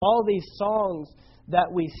all these songs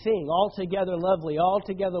that we sing, altogether lovely,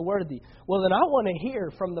 altogether worthy. Well, then I want to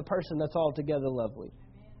hear from the person that's altogether lovely.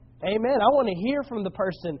 Amen. I want to hear from the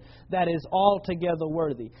person that is altogether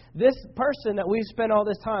worthy. This person that we've spent all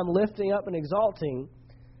this time lifting up and exalting,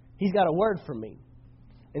 he's got a word for me.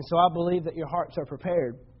 And so I believe that your hearts are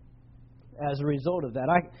prepared as a result of that.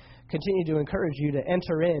 I continue to encourage you to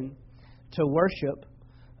enter in to worship.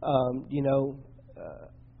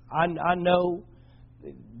 I know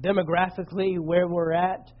demographically where we're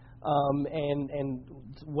at, and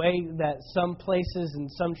way that some places and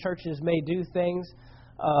some churches may do things,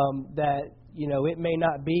 that, it may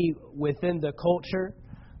not be within the culture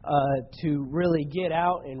to really get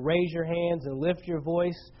out and raise your hands and lift your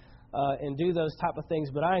voice and do those type of things.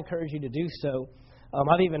 But I encourage you to do so.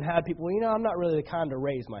 I've even had people, I'm not really the kind to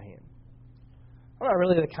raise my hand. I'm not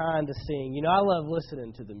really the kind to sing. I love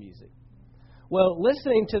listening to the music. Well,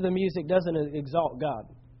 listening to the music doesn't exalt God.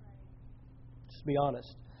 Just be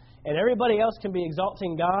honest. And everybody else can be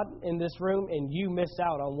exalting God in this room, and you miss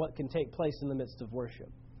out on what can take place in the midst of worship.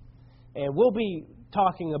 And we'll be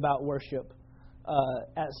talking about worship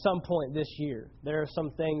at some point this year. There are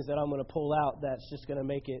some things that I'm going to pull out that's just going to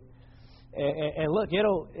make it. And look,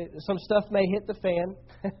 some stuff may hit the fan.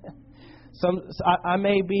 I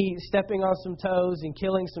may be stepping on some toes and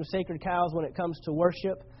killing some sacred cows when it comes to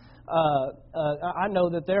worship. I know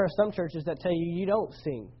that there are some churches that tell you don't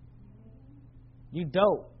sing. You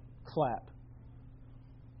don't clap.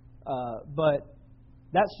 But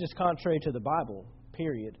that's just contrary to the Bible,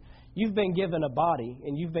 period. You've been given a body,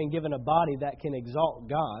 and you've been given a body that can exalt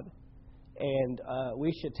God. And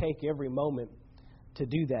we should take every moment to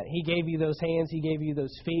do that. He gave you those hands. He gave you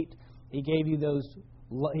those feet. He gave you the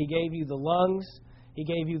lungs. He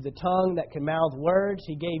gave you the tongue that can mouth words.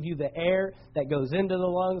 He gave you the air that goes into the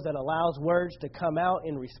lungs that allows words to come out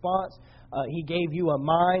in response. He gave you a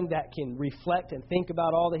mind that can reflect and think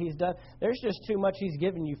about all that He's done. There's just too much He's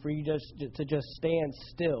given you for you to just stand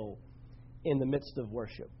still in the midst of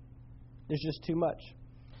worship. There's just too much.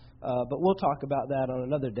 But we'll talk about that on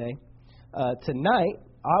another day. Tonight,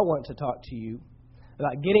 I want to talk to you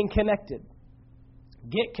about getting connected.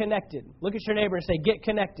 Get connected. Look at your neighbor and say, get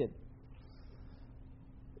connected.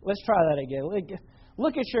 Let's try that again.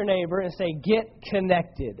 Look at your neighbor and say, get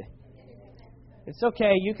connected. It's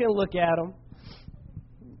okay. You can look at them.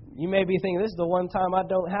 You may be thinking, this is the one time I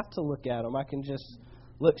don't have to look at them. I can just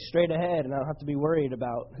look straight ahead and I don't have to be worried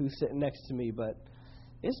about who's sitting next to me. But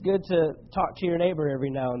it's good to talk to your neighbor every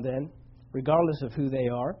now and then, regardless of who they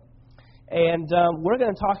are. And we're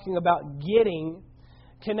going to be talking about getting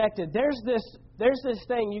connected. There's this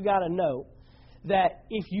thing you got to know, that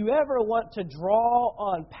if you ever want to draw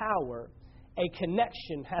on power, a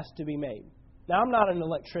connection has to be made. Now, I'm not an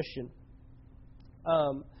electrician.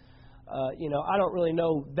 I don't really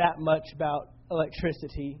know that much about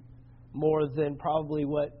electricity, more than probably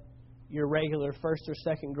what your regular first or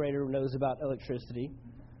second grader knows about electricity.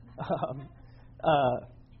 I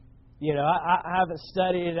haven't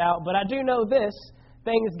studied it out, but I do know this: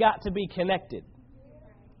 things got to be connected.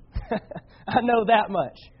 I know that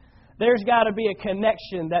much. There's got to be a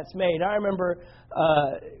connection that's made. I remember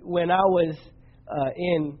when I was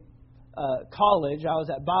in college, I was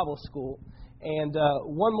at Bible school, and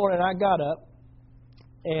one morning I got up,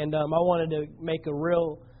 and I wanted to make a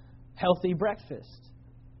real healthy breakfast.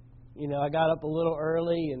 I got up a little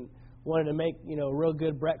early and wanted to make, a real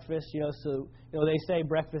good breakfast, so, they say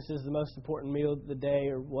breakfast is the most important meal of the day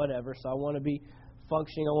or whatever, so I want to be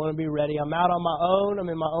functioning, I want to be ready. I'm out on my own, I'm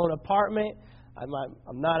in my own apartment.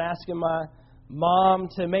 I'm not asking my mom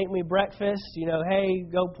to make me breakfast. Hey,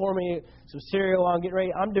 go pour me some cereal while I'm getting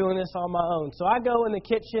ready. I'm doing this on my own. So I go in the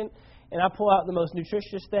kitchen and I pull out the most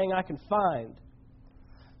nutritious thing I can find.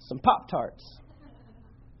 Some Pop-Tarts.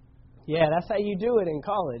 Yeah, that's how you do it in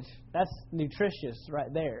college. That's nutritious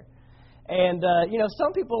right there. And,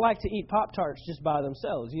 some people like to eat Pop-Tarts just by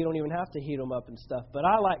themselves. You don't even have to heat them up and stuff. But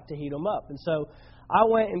I like to heat them up. And so I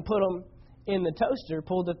went and put them in the toaster,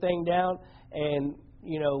 pulled the thing down, and,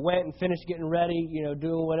 went and finished getting ready,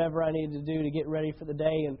 doing whatever I needed to do to get ready for the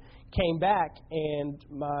day, and came back, and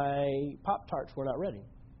my Pop-Tarts were not ready.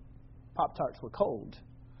 Pop-Tarts were cold.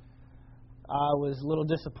 I was a little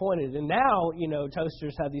disappointed. And now,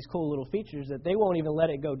 toasters have these cool little features that they won't even let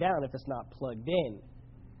it go down if it's not plugged in.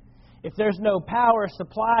 If there's no power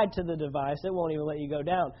supplied to the device, it won't even let you go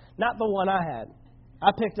down. Not the one I had.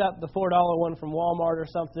 I picked up the $4 one from Walmart or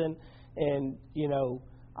something, and,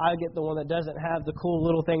 I get the one that doesn't have the cool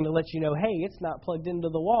little thing to let you know, hey, it's not plugged into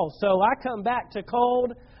the wall. So I come back to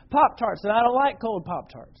cold Pop-Tarts, and I don't like cold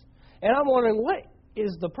Pop-Tarts. And I'm wondering, what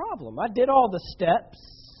is the problem? I did all the steps,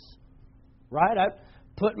 right? I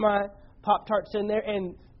put my Pop-Tarts in there,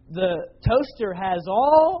 and the toaster has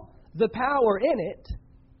all the power in it,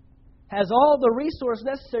 has all the resource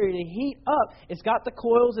necessary to heat up. It's got the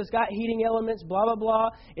coils, it's got heating elements, blah, blah, blah.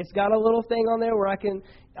 It's got a little thing on there where I can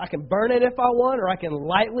burn it if I want, or I can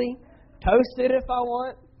lightly toast it if I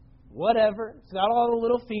want, whatever. It's got all the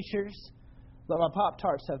little features, but my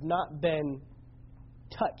Pop-Tarts have not been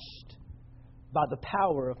touched by the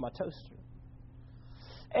power of my toaster.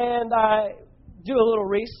 And I do a little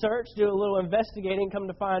research, do a little investigating, come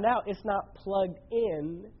to find out it's not plugged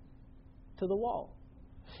in to the wall.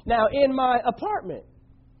 Now, in my apartment,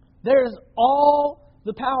 there's all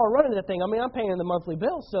the power running to that thing. I mean, I'm paying the monthly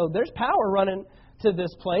bill, so there's power running to this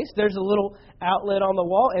place. There's a little outlet on the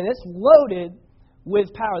wall, and it's loaded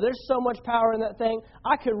with power. There's so much power in that thing,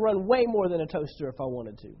 I could run way more than a toaster if I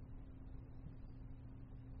wanted to.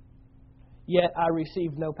 Yet, I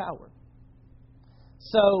received no power.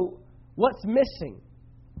 So, what's missing?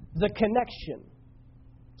 The connection.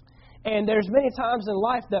 And there's many times in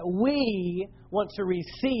life that we want to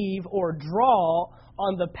receive or draw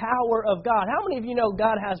on the power of God. How many of you know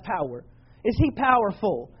God has power? Is He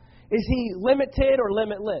powerful? Is He limited or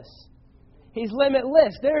limitless? He's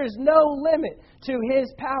limitless. There is no limit to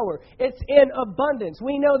His power. It's in abundance.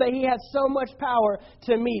 We know that He has so much power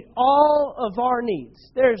to meet all of our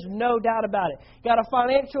needs. There's no doubt about it. Got a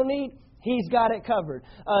financial need? He's got it covered.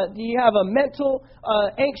 Do you have a mental,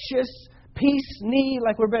 anxious, peace need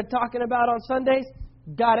like we've been talking about on Sundays?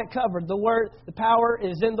 Got it covered. The power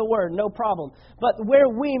is in the Word, no problem. But where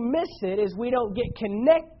we miss it is we don't get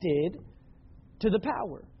connected to the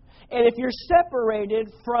power. And if you're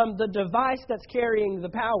separated from the device that's carrying the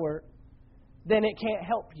power, then it can't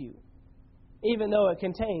help you, even though it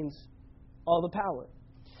contains all the power.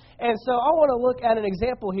 And so I want to look at an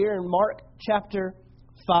example here in Mark chapter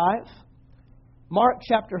 5. Mark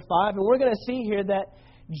chapter 5, and we're going to see here that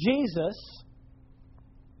Jesus,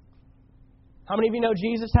 how many of you know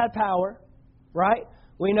Jesus had power, right?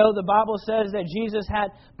 We know the Bible says that Jesus had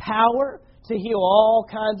power to heal all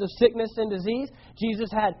kinds of sickness and disease. Jesus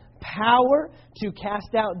had power to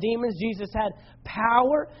cast out demons. Jesus had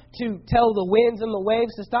power to tell the winds and the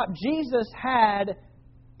waves to stop. Jesus had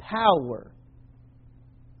power.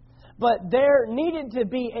 But there needed to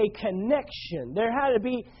be a connection. There had to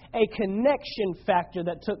be a connection factor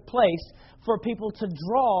that took place for people to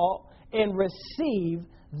draw and receive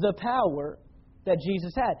the power that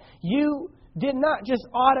Jesus had. You did not just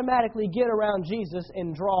automatically get around Jesus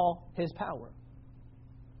and draw His power.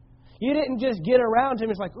 You didn't just get around Him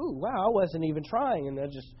and it's like, ooh, wow, I wasn't even trying. And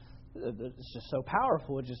it's just so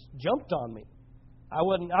powerful. It just jumped on me. I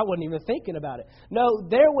wasn't even thinking about it. No,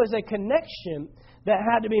 there was a connection that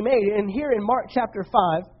had to be made. And here in Mark chapter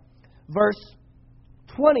 5, verse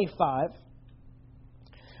 25,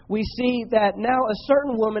 we see that now a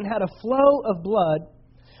certain woman had a flow of blood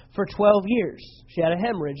for 12 years. She had a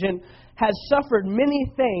hemorrhage and has suffered many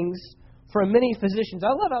things from many physicians. I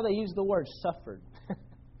love how they use the word suffered.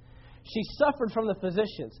 She suffered from the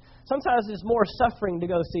physicians. Sometimes it's more suffering to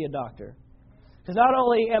go see a doctor. Because not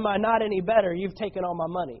only am I not any better, you've taken all my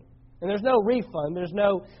money. And there's no refund. There's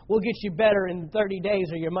no, we'll get you better in 30 days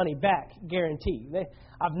or your money back guarantee.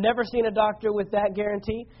 I've never seen a doctor with that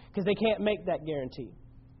guarantee because they can't make that guarantee.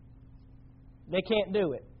 They can't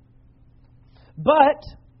do it. But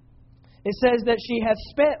it says that she had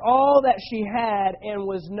spent all that she had and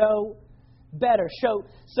was no better.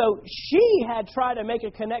 So she had tried to make a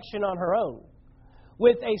connection on her own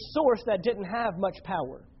with a source that didn't have much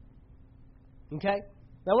power. Okay?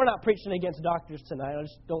 Now, we're not preaching against doctors tonight. I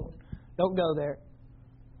just don't go there.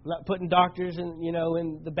 I'm not putting doctors in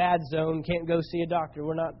the bad zone, can't go see a doctor.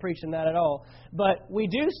 We're not preaching that at all. But we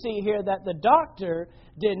do see here that the doctor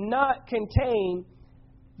did not contain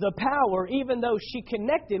the power, even though she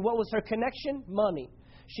connected. What was her connection? Money.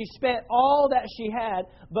 She spent all that she had,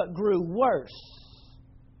 but grew worse.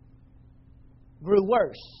 Grew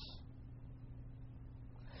worse.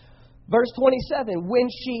 Verse 27, when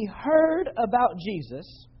she heard about Jesus,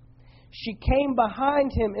 she came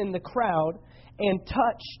behind Him in the crowd and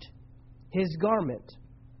touched His garment.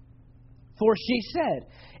 For she said,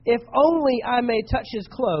 if only I may touch His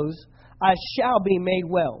clothes, I shall be made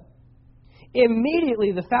well.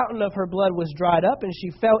 Immediately the fountain of her blood was dried up, and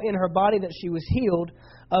she felt in her body that she was healed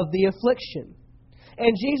of the affliction.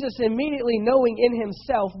 And Jesus, immediately knowing in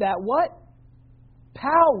Himself that what?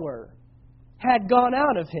 Power had gone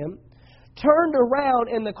out of Him, turned around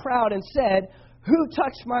in the crowd and said, who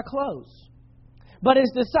touched my clothes? But His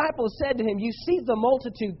disciples said to Him, you see the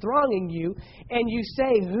multitude thronging you, and you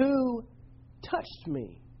say, who touched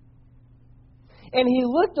me? And he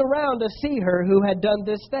looked around to see her who had done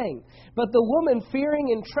this thing. But the woman,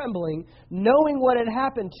 fearing and trembling, knowing what had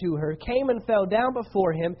happened to her, came and fell down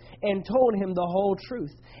before him and told him the whole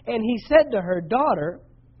truth. And he said to her, Daughter,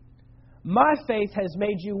 my faith has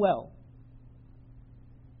made you well.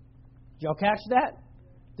 Did y'all catch that?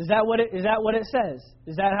 Is that what it says?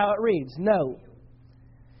 Is that how it reads? No.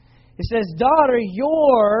 It says, Daughter,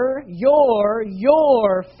 your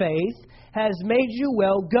faith has made you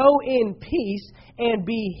well. Go in peace and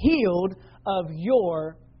be healed of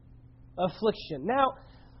your affliction. Now,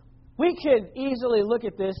 we could easily look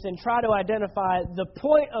at this and try to identify the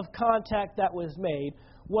point of contact that was made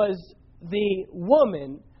was the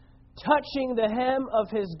woman touching the hem of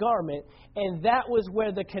his garment, and that was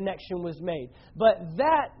where the connection was made. But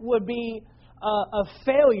that would be a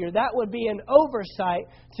failure. That would be an oversight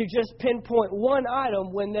to just pinpoint one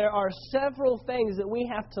item when there are several things that we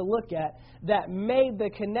have to look at that made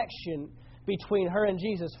the connection between her and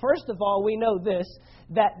Jesus. First of all, we know this,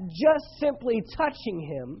 that just simply touching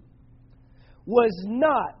him was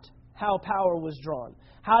not how power was drawn.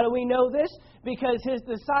 How do we know this? Because his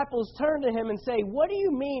disciples turn to him and say, What do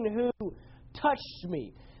you mean, who touched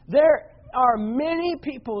me? There are many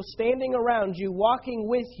people standing around you, walking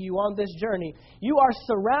with you on this journey. You are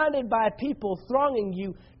surrounded by people thronging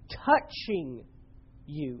you, touching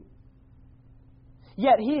you.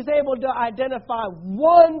 Yet he's able to identify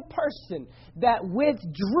one person that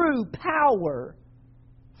withdrew power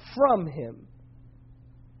from him.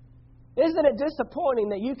 Isn't it disappointing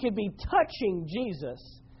that you could be touching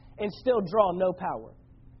Jesus and still draw no power?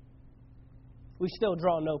 We still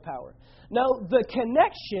draw no power. No, the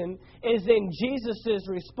connection is in Jesus'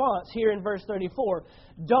 response here in verse 34.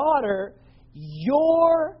 Daughter,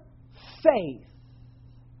 your faith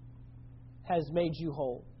has made you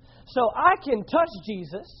whole. So I can touch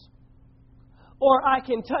Jesus, or I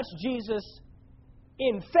can touch Jesus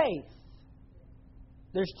in faith.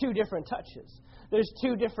 There's two different touches. There's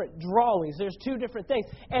two different drawings. There's two different things.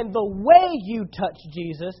 And the way you touch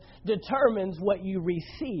Jesus determines what you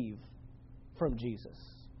receive from Jesus.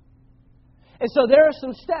 And so there are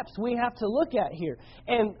some steps we have to look at here.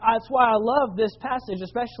 And that's why I love this passage,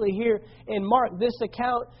 especially here in Mark. This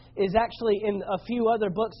account is actually in a few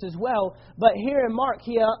other books as well. But here in Mark,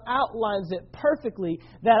 he outlines it perfectly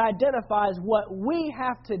that identifies what we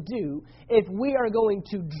have to do if we are going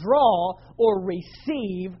to draw or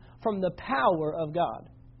receive from the power of God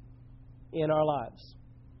in our lives.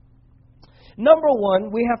 Number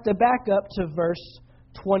one, we have to back up to verse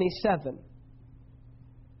 27.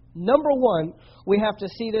 Number one, we have to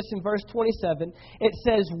see this in verse 27. It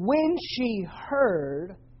says, when she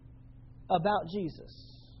heard about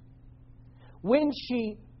Jesus. When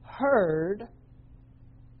she heard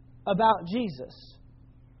about Jesus.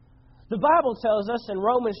 The Bible tells us in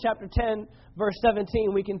Romans chapter 10, verse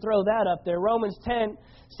 17, we can throw that up there. Romans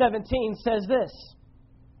 10:17 says this.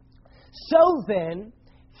 So then,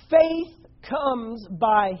 faith comes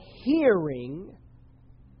by hearing,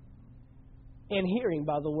 and hearing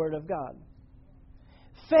by the Word of God.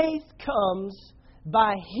 Faith comes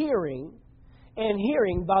by hearing, and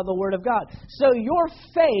hearing by the Word of God. So your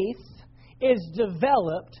faith is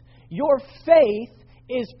developed, your faith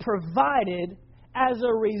is provided as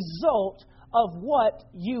a result of what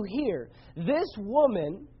you hear. This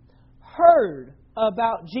woman heard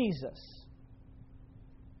about Jesus.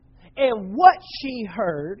 And what she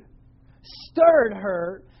heard stirred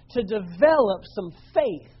her to develop some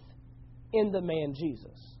faith in the man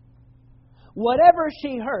Jesus. Whatever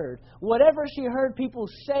she heard people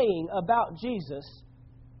saying about Jesus,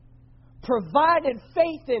 provided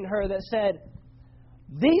faith in her that said,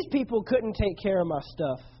 these people couldn't take care of my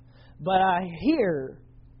stuff, but I hear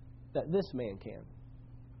that this man can.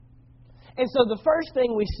 And so the first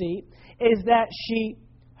thing we see is that she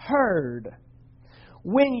heard.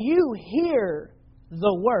 When you hear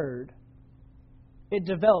the Word, it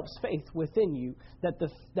develops faith within you that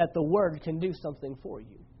the Word can do something for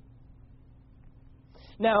you.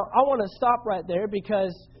 Now, I want to stop right there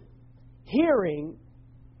because hearing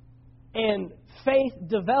and faith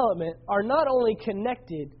development are not only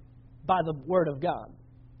connected by the Word of God.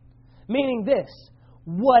 Meaning this,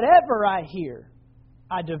 whatever I hear,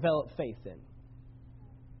 I develop faith in.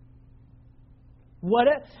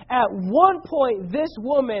 At one point, this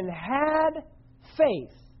woman had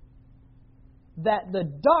faith that the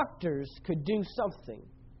doctors could do something.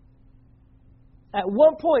 At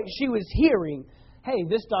one point, she was hearing, hey,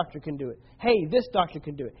 this doctor can do it. Hey, this doctor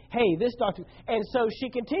can do it. Hey, this doctor. And so she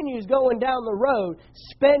continues going down the road,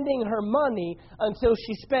 spending her money until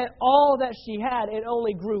she spent all that she had. It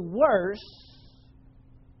only grew worse.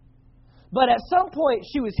 But at some point,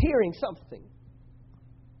 she was hearing something.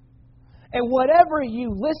 And whatever you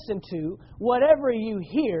listen to, whatever you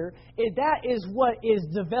hear, that is what is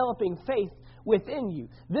developing faith within you.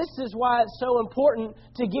 This is why it's so important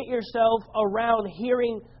to get yourself around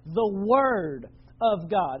hearing the Word of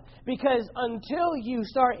God. Because until you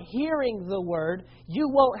start hearing the Word, you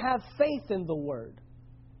won't have faith in the Word.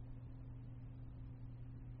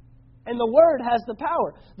 And the Word has the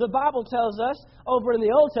power. The Bible tells us over in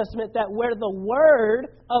the Old Testament that where the Word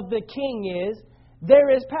of the King is,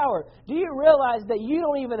 there is power. Do you realize that you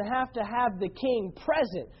don't even have to have the King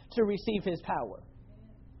present to receive His power?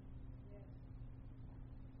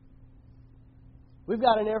 We've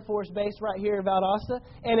got an Air Force base right here in Valdosta,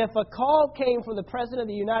 and if a call came from the President of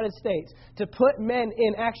the United States to put men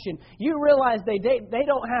in action, you realize they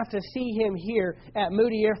don't have to see him here at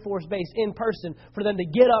Moody Air Force Base in person for them to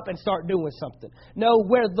get up and start doing something. No,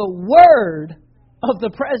 where the Word of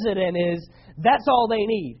the President is, that's all they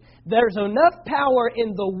need. There's enough power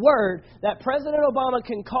in the Word that President Obama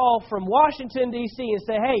can call from Washington, D.C. and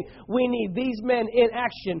say, hey, we need these men in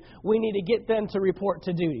action. We need to get them to report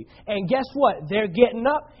to duty. And guess what? They're getting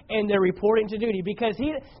up and they're reporting to duty because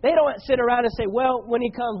they don't sit around and say, well, when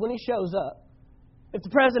he shows up. If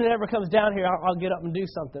the President ever comes down here, I'll get up and do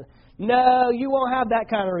something. No, you won't have that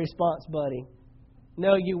kind of response, buddy.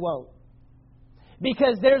 No, you won't.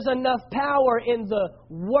 Because there's enough power in the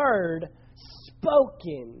Word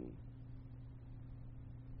spoken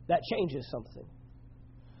that changes something.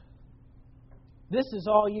 This is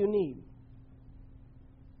all you need.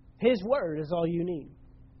 His Word is all you need.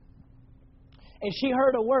 And she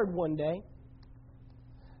heard a word one day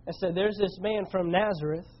that said, there's this man from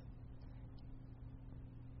Nazareth,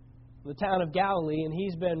 the town of Galilee, and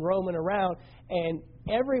he's been roaming around, and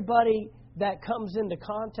everybody that comes into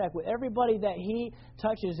contact with, everybody that he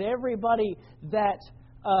touches, everybody that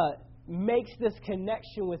makes this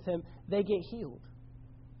connection with him, they get healed.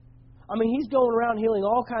 I mean, he's going around healing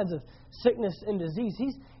all kinds of sickness and disease.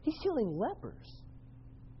 He's healing lepers.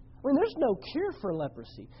 I mean, there's no cure for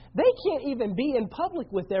leprosy. They can't even be in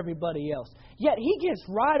public with everybody else. Yet he gets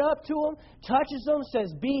right up to them, touches them,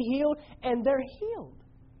 says, be healed, and they're healed.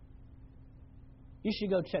 You should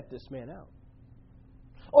go check this man out.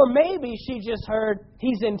 Or maybe she just heard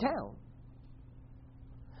he's in town.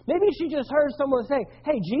 Maybe she just heard someone say,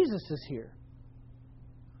 hey, Jesus is here.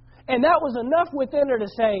 And that was enough within her to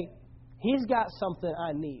say, he's got something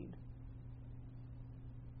I need.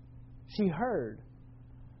 She heard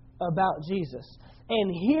about Jesus.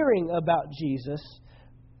 And hearing about Jesus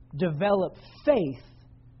developed faith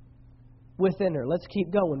within her. Let's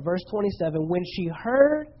keep going. Verse 27, when she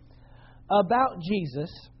heard about Jesus,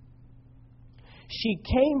 she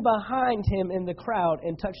came behind him in the crowd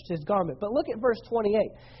and touched his garment. But look at verse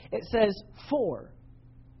 28. It says, for.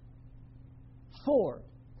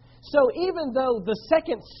 So even though the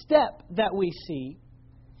second step that we see,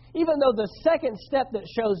 even though the second step that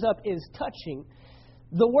shows up is touching,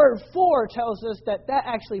 the word for tells us that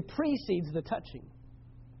actually precedes the touching.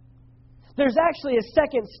 There's actually a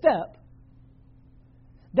second step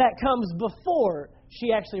that comes before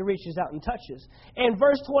she actually reaches out and touches. And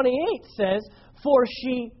verse 28 says, for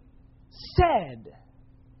she said,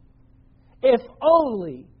 if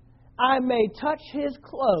only I may touch his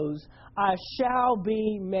clothes, I shall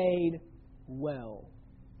be made well.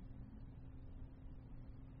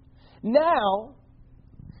 Now,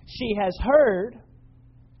 she has heard.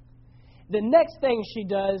 The next thing she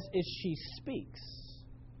does is she speaks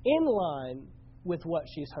in line with what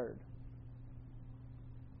she's heard.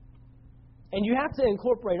 And you have to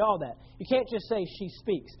incorporate all that. You can't just say she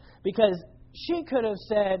speaks. Because she could have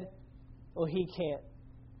said, well, he can't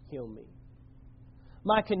heal me.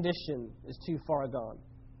 My condition is too far gone.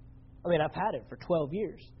 I mean, I've had it for 12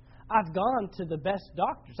 years. I've gone to the best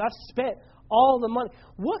doctors. I've spent all the money.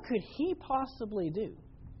 What could he possibly do?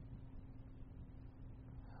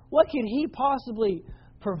 What could he possibly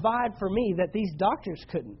provide for me that these doctors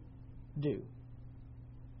couldn't do?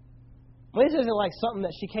 Well, this isn't like something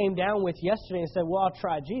that she came down with yesterday and said, well, I'll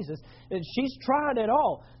try Jesus. She's tried it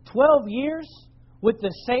all. 12 years with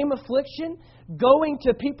the same affliction, going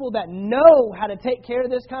to people that know how to take care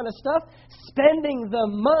of this kind of stuff, spending the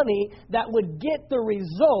money that would get the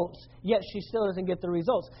results, yet she still doesn't get the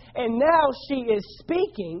results. And now she is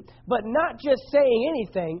speaking, but not just saying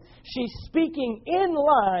anything. She's speaking in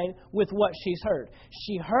line with what she's heard.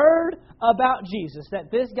 She heard about Jesus,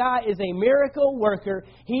 that this guy is a miracle worker.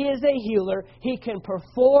 He is a healer. He can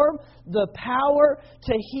perform the power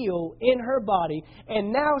to heal in her body.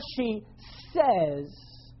 And now she says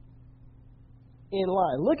in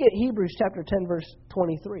line. Look at Hebrews chapter 10, verse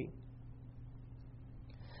 23.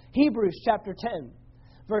 Hebrews chapter 10,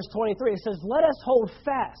 verse 23. It says, let us hold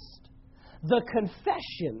fast the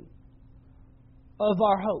confession of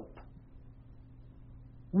our hope.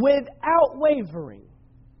 Without wavering.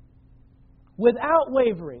 Without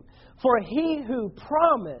wavering. For he who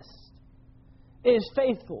promised is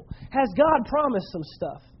faithful. Has God promised some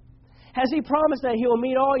stuff? Has He promised that He will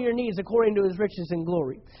meet all your needs according to His riches and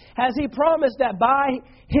glory? Has He promised that by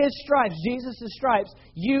His stripes, Jesus' stripes,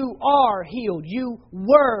 you are healed? You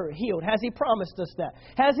were healed. Has He promised us that?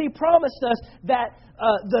 Has He promised us that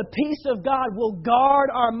the peace of God will guard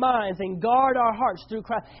our minds and guard our hearts through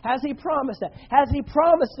Christ? Has He promised that? Has He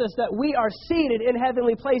promised us that we are seated in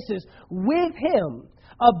heavenly places with Him?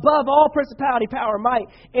 Above all principality, power, might,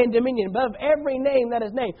 and dominion. Above every name that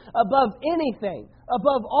is named. Above anything.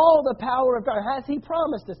 Above all the power of God. Has He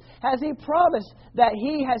promised us? Has He promised that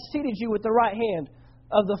He has seated you with the right hand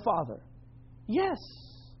of the Father? Yes.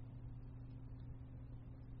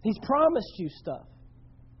 He's promised you stuff.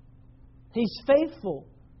 He's faithful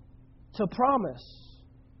to promise.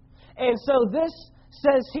 And so this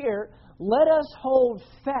says here, let us hold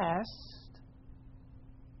fast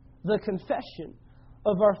the confession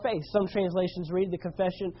of our faith. Some translations read the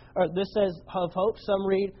confession, or this says of hope. Some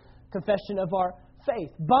read confession of our faith.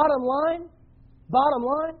 Bottom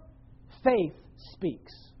line, faith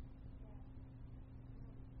speaks.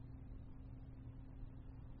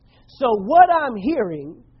 So what I'm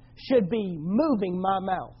hearing should be moving my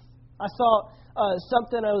mouth. I saw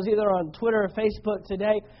something, I was either on Twitter or Facebook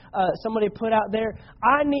today, somebody put out there,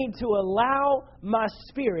 I need to allow my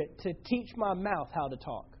spirit to teach my mouth how to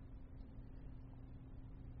talk.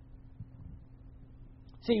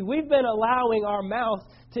 See, we've been allowing our mouth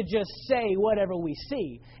to just say whatever we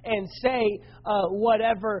see and say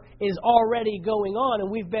whatever is already going on.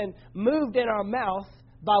 And we've been moved in our mouth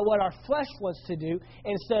by what our flesh wants to do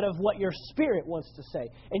instead of what your spirit wants to say.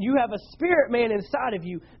 And you have a spirit man inside of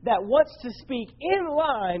you that wants to speak in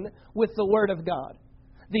line with the Word of God.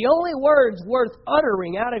 The only words worth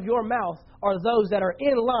uttering out of your mouth are those that are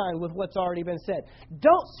in line with what's already been said.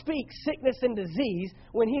 Don't speak sickness and disease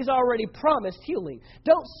when He's already promised healing.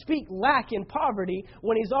 Don't speak lack and poverty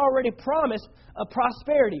when He's already promised a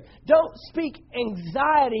prosperity. Don't speak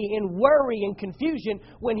anxiety and worry and confusion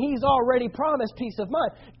when He's already promised peace of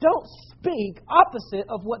mind. Don't speak opposite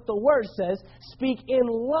of what the Word says. Speak in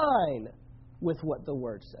line with what the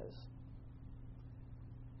Word says.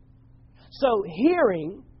 So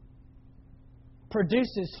hearing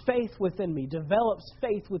produces faith within me, develops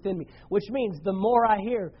faith within me, which means the more I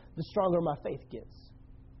hear, the stronger my faith gets.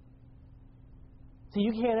 So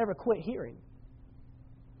you can't ever quit hearing.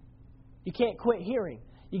 You can't quit hearing.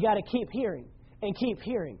 You got to keep hearing and keep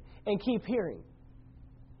hearing and keep hearing.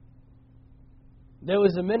 There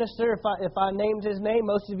was a minister, if I named his name,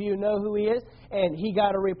 most of you know who he is, and he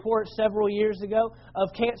got a report several years ago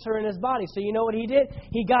of cancer in his body. So you know what he did?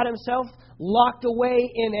 He got himself locked away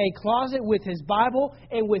in a closet with his Bible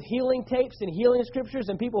and with healing tapes and healing scriptures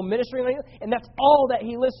and people ministering on him, and that's all that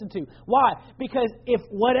he listened to. Why? Because if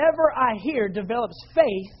whatever I hear develops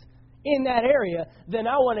faith in that area, then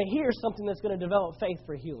I want to hear something that's going to develop faith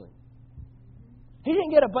for healing. He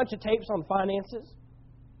didn't get a bunch of tapes on finances.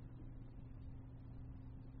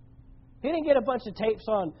 He didn't get a bunch of tapes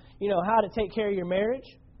on, how to take care of your marriage.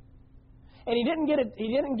 And he didn't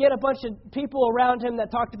get a bunch of people around him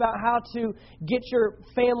that talked about how to get your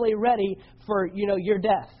family ready for, your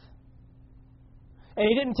death. And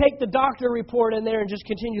he didn't take the doctor report in there and just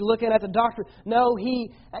continue looking at the doctor. No,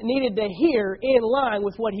 he needed to hear in line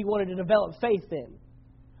with what he wanted to develop faith in.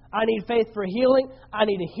 I need faith for healing. I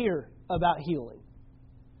need to hear about healing.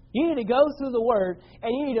 You need to go through the Word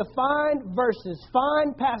and you need to find verses,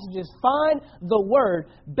 find passages, find the Word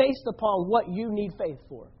based upon what you need faith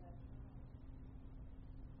for.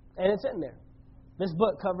 And it's in there. This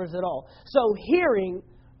book covers it all. So hearing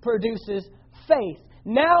produces faith.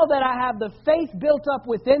 Now that I have the faith built up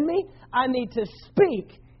within me, I need to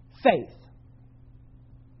speak faith.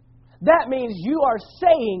 That means you are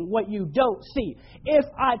saying what you don't see. If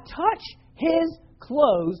I touch His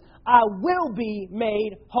clothes, I will be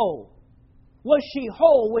made whole. Was she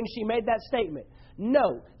whole when she made that statement?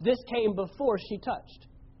 No, this came before she touched.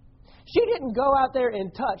 She didn't go out there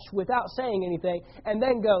and touch without saying anything and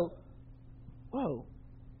then go, whoa,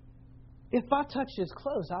 if I touch His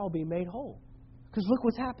clothes, I'll be made whole. Because look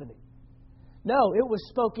what's happening. No, it was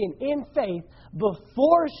spoken in faith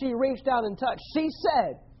before she reached out and touched. She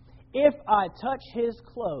said, if I touch His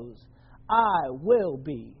clothes, I will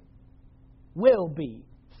be,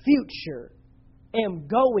 future, am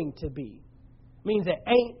going to be. Means it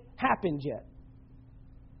ain't happened yet.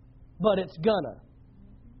 But it's gonna.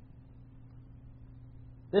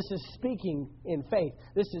 This is speaking in faith.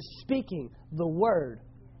 This is speaking the Word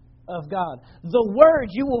of God. The Word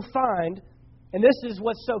you will find, and this is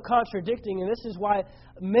what's so contradicting, and this is why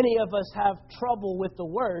many of us have trouble with the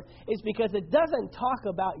Word, is because it doesn't talk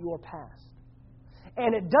about your past.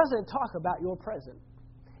 And it doesn't talk about your present.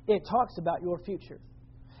 It talks about your future.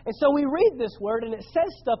 And so we read this Word, and it says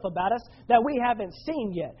stuff about us that we haven't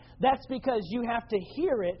seen yet. That's because you have to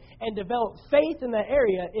hear it and develop faith in that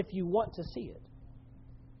area if you want to see it.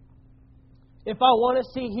 If I want to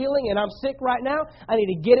see healing and I'm sick right now, I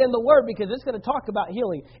need to get in the Word because it's going to talk about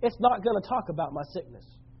healing. It's not going to talk about my sickness.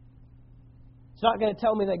 It's not going to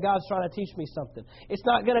tell me that God's trying to teach me something. It's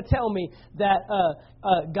not going to tell me that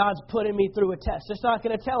God's putting me through a test. It's not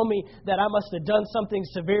going to tell me that I must have done something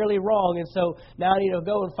severely wrong and so now I need to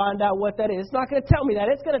go and find out what that is. It's not going to tell me that.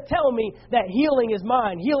 It's going to tell me that healing is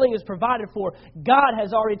mine. Healing is provided for. God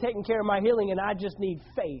has already taken care of my healing and I just need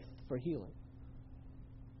faith for healing.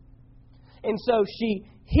 And so she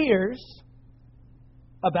hears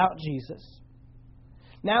about Jesus.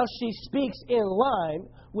 Now she speaks in line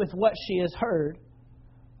with what she has heard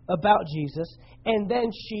about Jesus, and then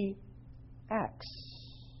she acts.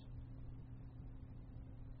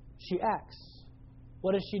 She acts.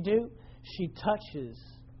 What does she do? She touches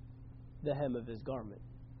the hem of His garment.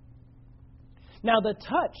 Now the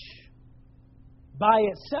touch by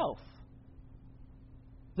itself,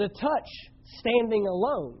 the touch standing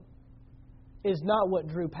alone, is not what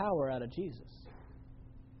drew power out of Jesus.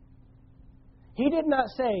 He did not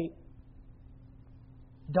say,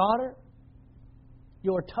 "Daughter,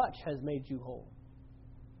 your touch has made you whole."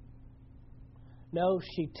 No,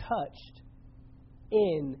 she touched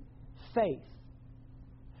in faith.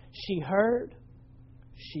 She heard,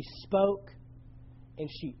 she spoke, and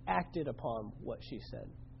she acted upon what she said.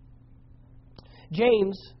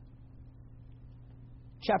 James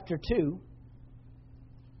chapter 2.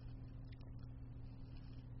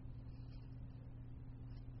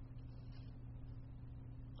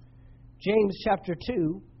 James chapter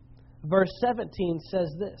 2, verse 17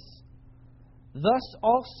 says this: "Thus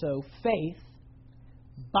also faith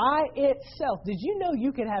by itself." Did you know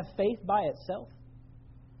you could have faith by itself?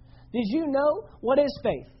 Did you know what is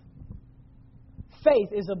faith? Faith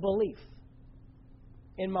is a belief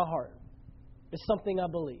in my heart. It's something I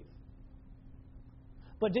believe.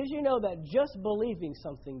 But did you know that just believing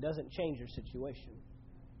something doesn't change your situation?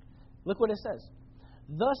 Look what it says.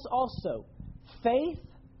 "Thus also faith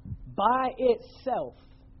by itself,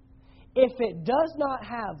 if it does not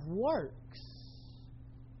have works,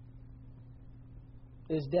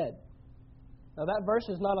 is dead." Now that verse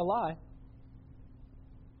is not a lie.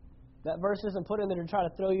 That verse isn't put in there to try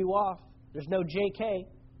to throw you off. There's no JK.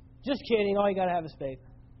 Just kidding. All you got to have is faith.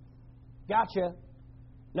 Gotcha.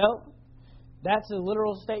 No, that's a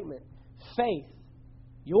literal statement. Faith,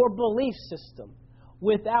 your belief system,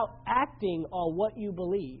 without acting on what you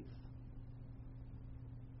believe,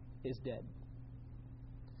 is dead.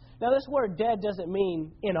 Now, this word dead doesn't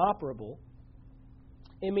mean inoperable.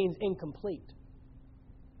 It means incomplete.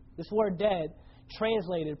 This word dead,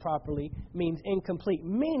 translated properly, means incomplete,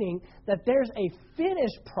 meaning that there's a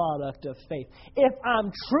finished product of faith. If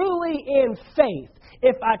I'm truly in faith,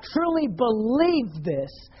 if I truly believe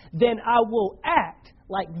this, then I will act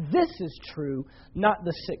like this is true, not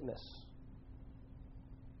the sickness.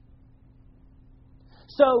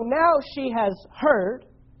 So now she has heard.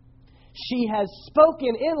 She has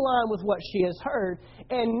spoken in line with what she has heard.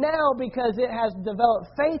 And now, because it has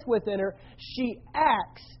developed faith within her, she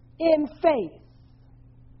acts in faith.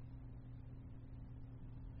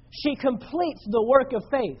 She completes the work of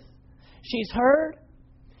faith. She's heard.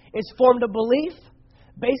 It's formed a belief.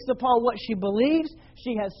 Based upon what she believes,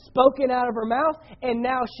 she has spoken out of her mouth. And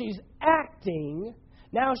now she's acting.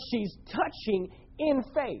 Now she's touching in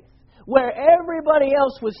faith. Where everybody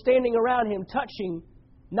else was standing around him touching,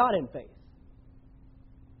 not in faith.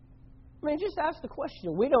 I mean, just ask the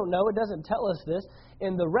question. We don't know. It doesn't tell us this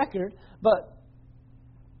in the record. But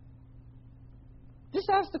just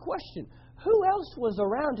ask the question. Who else was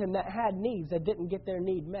around him that had needs that didn't get their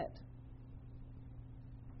need met?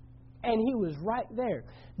 And he was right there.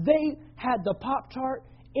 They had the Pop-Tart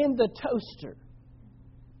in the toaster,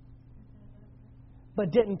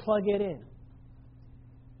 but didn't plug it in.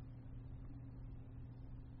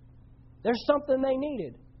 There's something they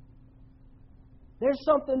needed. There's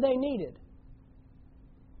something they needed.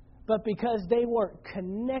 But because they weren't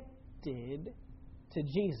connected to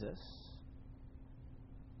Jesus,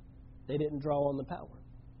 they didn't draw on the power.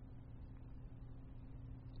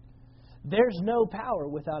 There's no power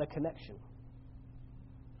without a connection.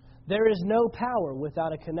 There is no power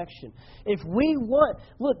without a connection. If we want,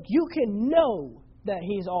 look, you can know that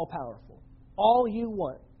He's all powerful. All you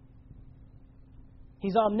want.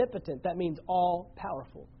 He's omnipotent. That means all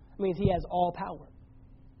powerful. It means He has all power.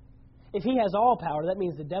 If He has all power, that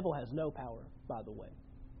means the devil has no power, by the way.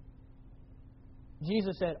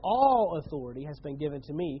 Jesus said, all authority has been given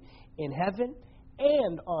to me in heaven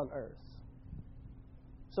and on earth.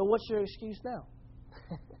 So what's your excuse now?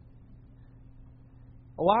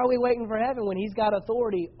 Why are we waiting for heaven when He's got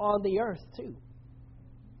authority on the earth too?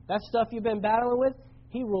 That stuff you've been battling with,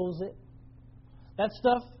 He rules it. That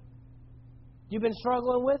stuff you've been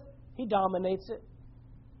struggling with, He dominates it.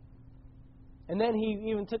 And then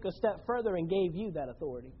He even took a step further and gave you that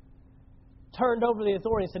authority. Turned over the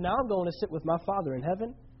authority and said, now I'm going to sit with my Father in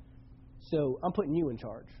heaven, so I'm putting you in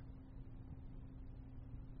charge.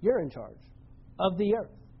 You're in charge of the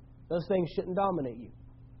earth. Those things shouldn't dominate you.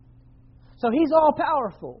 So He's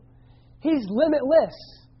all-powerful. He's limitless.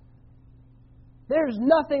 There's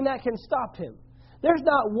nothing that can stop Him. There's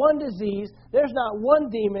not one disease. There's not one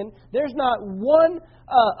demon. There's not one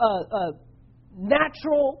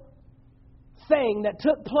natural thing that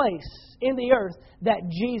took place in the earth that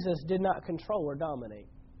Jesus did not control or dominate.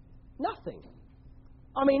 Nothing.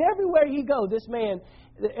 I mean, everywhere He goes, this man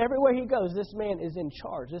is in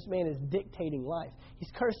charge. This man is dictating life.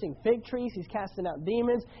 He's cursing fig trees. He's casting out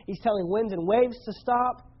demons. He's telling winds and waves to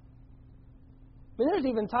stop. I mean, there's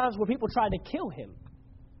even times where people tried to kill Him,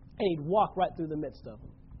 and He'd walk right through the midst of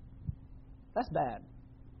them. That's bad.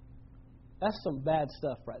 That's some bad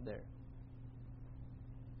stuff right there.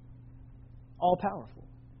 All powerful.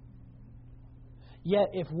 Yet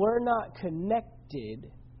if we're not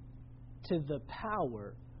connected to the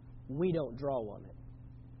power, we don't draw on it.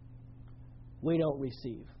 We don't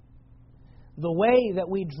receive. The way that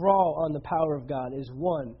we draw on the power of God is,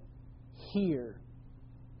 one, hear,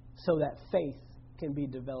 so that faith can be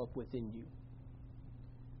developed within you.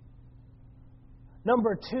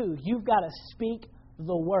 Number two, you've got to speak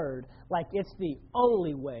the word like it's the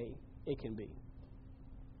only way it can be.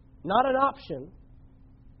 Not an option,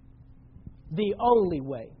 the only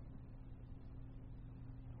way.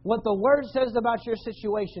 What the Word says about your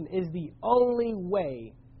situation is the only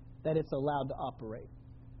way that it's allowed to operate.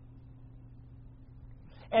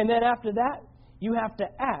 And then after that, you have to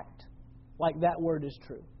act like that Word is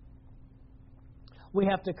true. We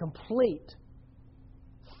have to complete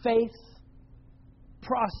faith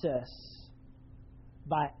process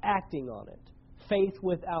by acting on it. Faith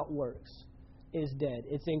without works is dead.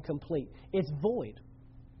 It's incomplete. It's void.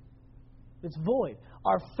 It's void.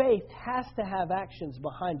 Our faith has to have actions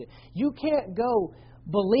behind it. You can't go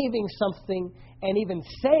believing something and even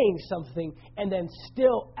saying something and then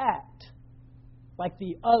still act like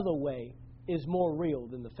the other way is more real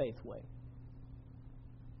than the faith way.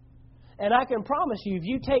 And I can promise you, if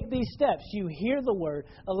you take these steps, you hear the Word,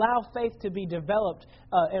 allow faith to be developed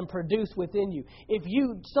and produced within you. If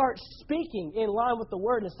you start speaking in line with the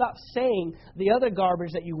Word and stop saying the other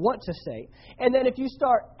garbage that you want to say, and then if you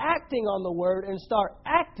start acting on the Word and start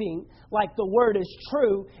acting like the Word is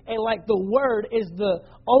true and like the Word is the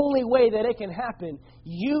only way that it can happen,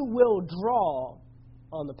 you will draw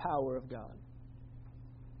on the power of God.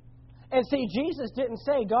 And see, Jesus didn't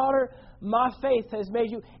say, daughter, my faith has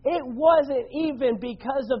made you. It wasn't even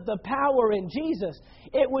because of the power in Jesus.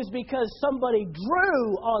 It was because somebody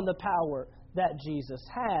drew on the power that Jesus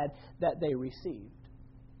had that they received.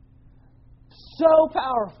 So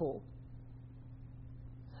powerful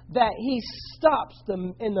that He stops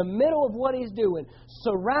them in the middle of what He's doing,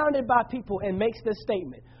 surrounded by people, and makes this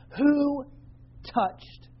statement, who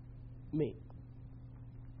touched me?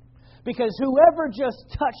 Because whoever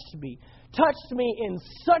just touched me in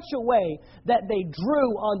such a way that they drew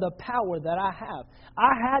on the power that I have. I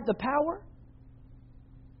had the power,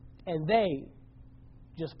 and they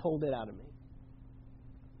just pulled it out of me.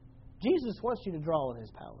 Jesus wants you to draw on His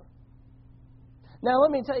power. Now, let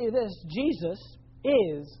me tell you this. Jesus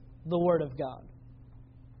is the Word of God.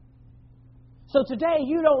 So today,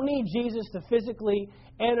 you don't need Jesus to physically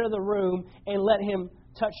enter the room and let Him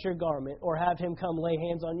touch your garment or have Him come lay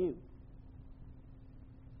hands on you.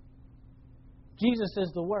 Jesus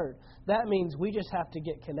is the Word. That means we just have to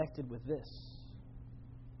get connected with this.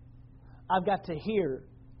 I've got to hear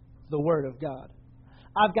the Word of God.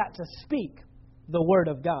 I've got to speak the Word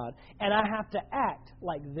of God. And I have to act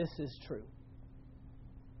like this is true.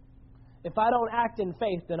 If I don't act in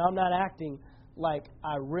faith, then I'm not acting like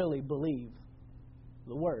I really believe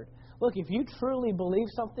the Word. Look, if you truly believe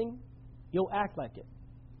something, you'll act like it.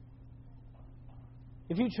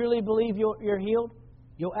 If you truly believe you're healed,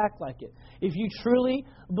 you'll act like it. If you truly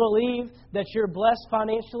believe that you're blessed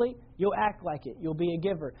financially, you'll act like it. You'll be a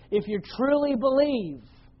giver. If you truly believe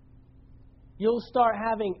You'll start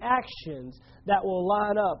having actions that will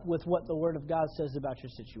line up with what the Word of God says about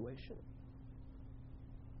your situation.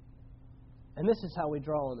 And this is how we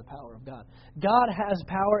draw on the power of God. God has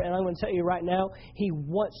power, and I'm going to tell you right now, He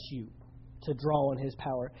wants you to draw on His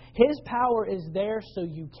power. His power is there so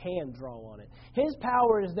you can draw on it. His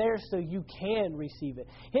power is there so you can receive it.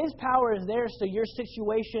 His power is there so your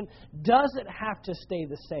situation doesn't have to stay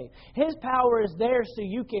the same. His power is there so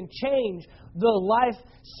you can change the life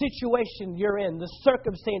situation you're in, the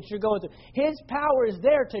circumstance you're going through. His power is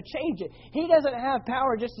there to change it. He doesn't have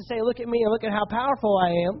power just to say, look at me and look at how powerful I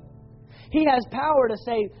am. He has power to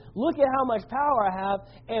say, look at how much power I have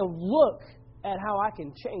and look at how I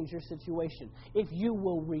can change your situation. If you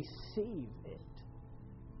will receive it.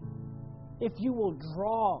 If you will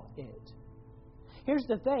draw it. Here's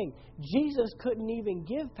the thing. Jesus couldn't even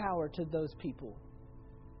give power to those people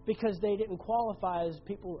because they didn't qualify as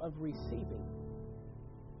people of receiving.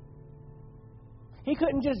 He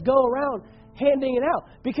couldn't just go around handing it out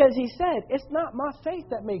because He said, it's not my faith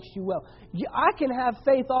that makes you well. I can have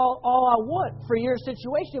faith all I want for your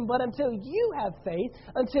situation, but until you have faith,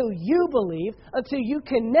 until you believe, until you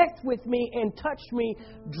connect with me and touch me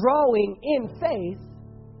drawing in faith,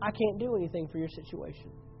 I can't do anything for your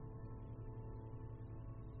situation.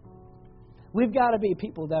 We've got to be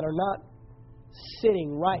people that are not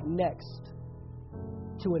sitting right next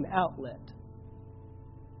to an outlet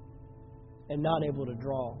and not able to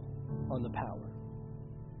draw on the power.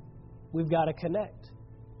 We've got to connect.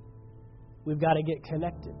 We've got to get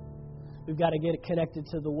connected. We've got to get connected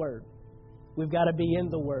to the Word. We've got to be in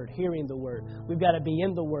the Word, hearing the Word. We've got to be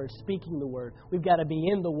in the Word, speaking the Word. We've got to be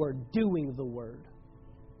in the Word, doing the Word.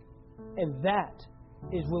 And that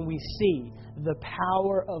is when we see the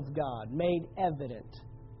power of God made evident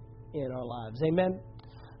in our lives. Amen.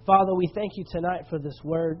 Father, we thank You tonight for this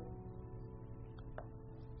Word.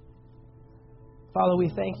 Father, we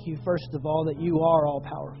thank You, first of all, that You are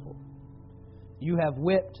all-powerful. You have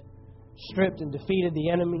whipped, stripped, and defeated the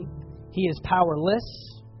enemy. He is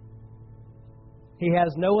powerless. He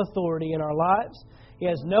has no authority in our lives. He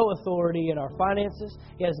has no authority in our finances.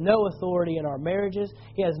 He has no authority in our marriages.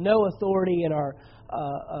 He has no authority in our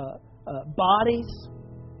bodies.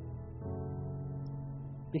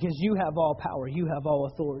 Because You have all power. You have all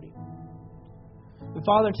authority. And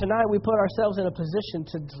Father, tonight we put ourselves in a position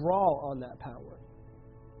to draw on that power.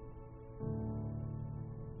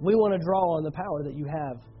 We want to draw on the power that You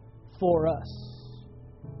have for us.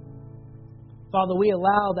 Father, we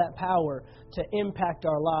allow that power to impact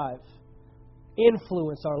our lives,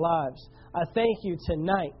 influence our lives. I thank You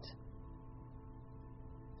tonight.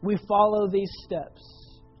 We follow these steps.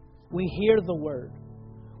 We hear the Word.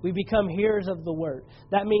 We become hearers of the Word.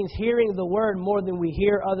 That means hearing the Word more than we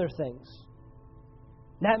hear other things.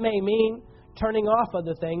 That may mean turning off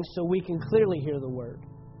other things so we can clearly hear the Word.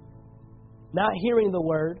 Not hearing the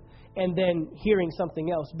Word and then hearing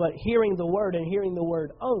something else, but hearing the Word and hearing the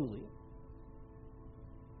Word only.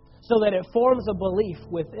 So that it forms a belief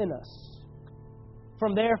within us.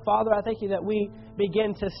 From there, Father, I thank You that we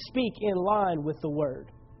begin to speak in line with the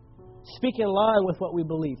Word. Speak in line with what we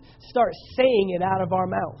believe. Start saying it out of our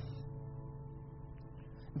mouth.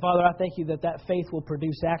 Father, I thank You that that faith will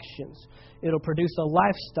produce actions. It'll produce a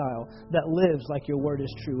lifestyle that lives like Your Word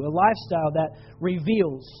is true. A lifestyle that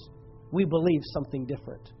reveals we believe something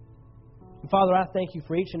different. And Father, I thank You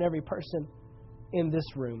for each and every person in this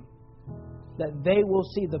room, that they will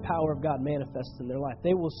see the power of God manifest in their life.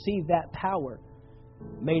 They will see that power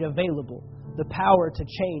made available, the power to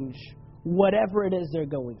change whatever it is they're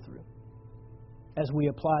going through as we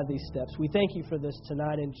apply these steps. We thank You for this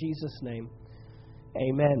tonight in Jesus' name.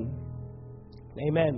 Amen. Amen.